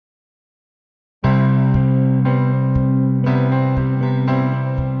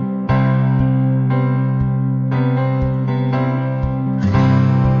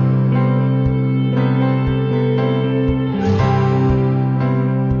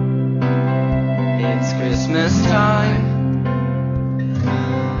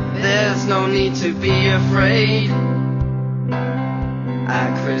need to be afraid.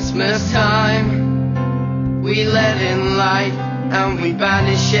 At Christmas time, we let in light and we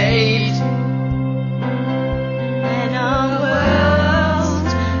banish shade. In a world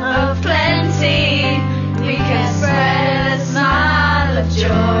of plenty, we can spread a smile of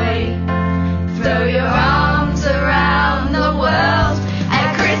joy. Throw your arms around the world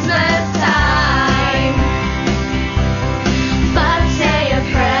at Christmas time. But say a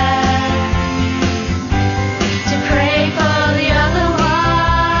prayer to pray for the other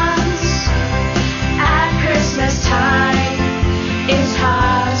ones. At Christmas time, it's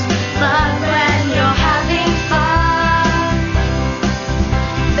hard, but when you're having fun,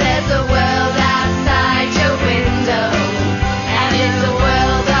 there's a world outside your window, and it's a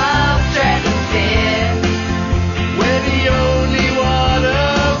world of dread and fear. Where the only water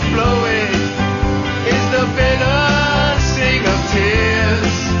flowing is the bitter sing of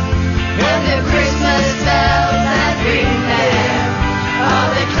tears. And the Christmas bells that ring there are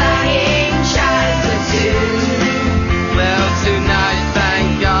the clanging chimes of doom. Well, tonight,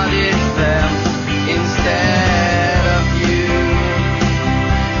 thank God it's them instead of you.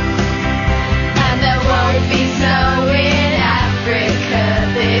 And there won't be snow in Africa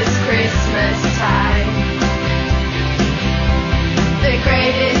this Christmas time. The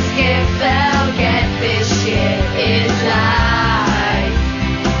greatest gift they'll get this year is life,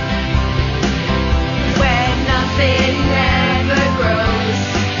 where nothing ever grows,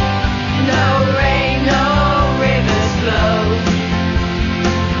 no rain, no rivers flow.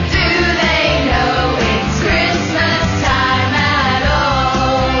 Do they know it's Christmas time at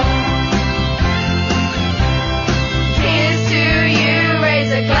all? Here's to you,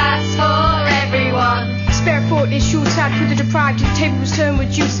 raise a glass for everyone. Spare thought is short-sighted for the deprived. If the tables turn,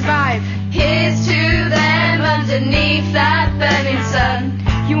 would you survive? Here's to them underneath that burning sun.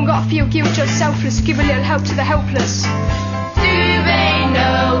 You ain't gotta feel guilt, you're selfless. Give a little help to the helpless. Do they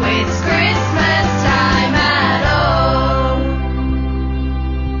know it's Christmas